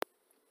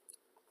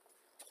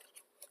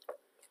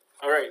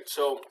All right,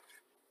 so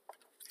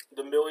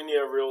the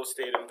millionaire real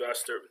estate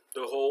investor,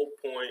 the whole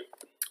point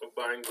of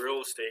buying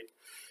real estate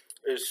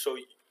is so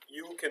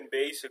you can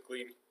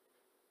basically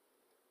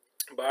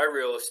buy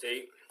real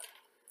estate,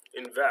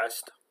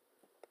 invest,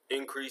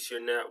 increase your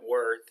net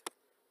worth,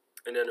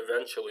 and then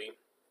eventually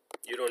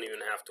you don't even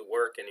have to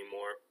work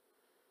anymore.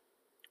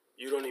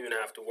 You don't even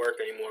have to work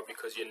anymore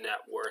because your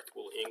net worth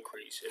will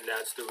increase, and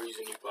that's the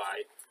reason you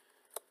buy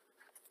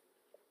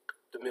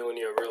the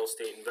millionaire real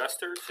estate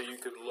investor, so you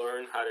could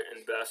learn how to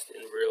invest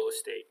in real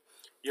estate.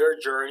 Your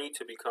journey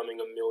to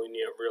becoming a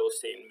millionaire real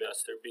estate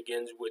investor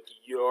begins with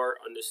your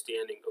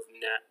understanding of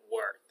net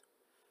worth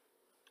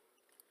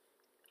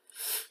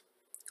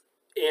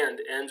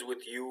and ends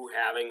with you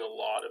having a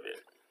lot of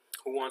it.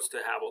 Who wants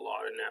to have a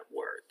lot of net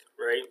worth,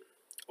 right?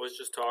 Let's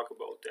just talk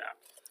about that.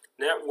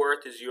 Net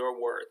worth is your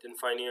worth in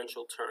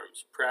financial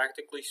terms.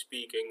 Practically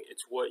speaking,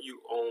 it's what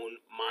you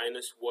own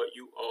minus what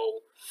you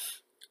owe,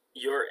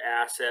 your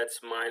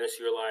assets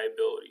minus your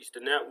liabilities. The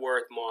net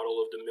worth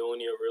model of the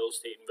millionaire real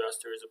estate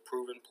investor is a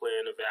proven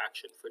plan of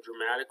action for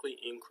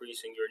dramatically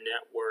increasing your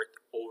net worth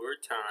over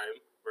time,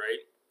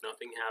 right?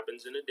 Nothing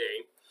happens in a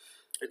day.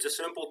 It's a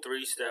simple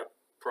 3-step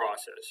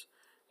process.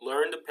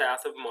 Learn the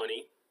path of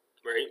money,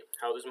 right?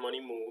 How does money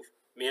move?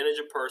 Manage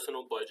a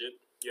personal budget.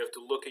 You have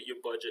to look at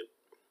your budget.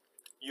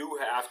 You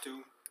have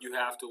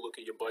to look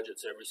at your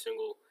budgets every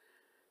single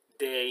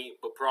day,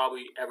 but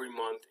probably every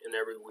month and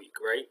every week,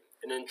 right?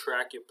 And then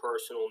track your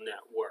personal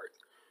net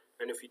worth.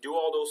 And if you do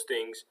all those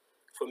things,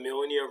 for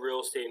millionaire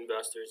real estate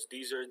investors,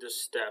 these are the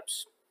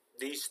steps.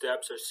 These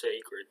steps are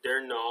sacred.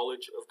 Their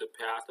knowledge of the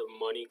path of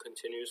money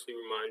continuously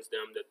reminds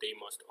them that they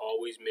must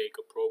always make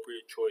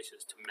appropriate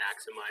choices to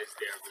maximize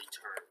their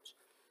returns.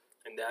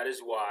 And that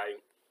is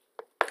why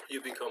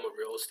you become a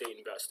real estate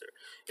investor.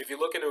 If you're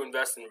looking to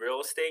invest in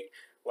real estate,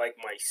 like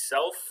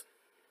myself,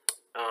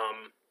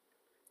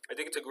 I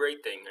think it's a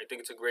great thing. I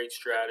think it's a great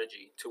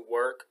strategy to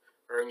work,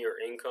 earn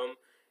your income,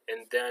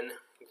 and then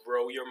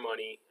grow your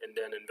money, and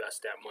then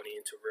invest that money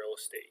into real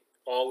estate.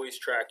 Always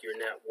track your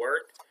net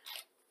worth.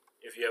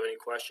 If you have any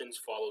questions,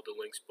 follow the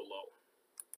links below.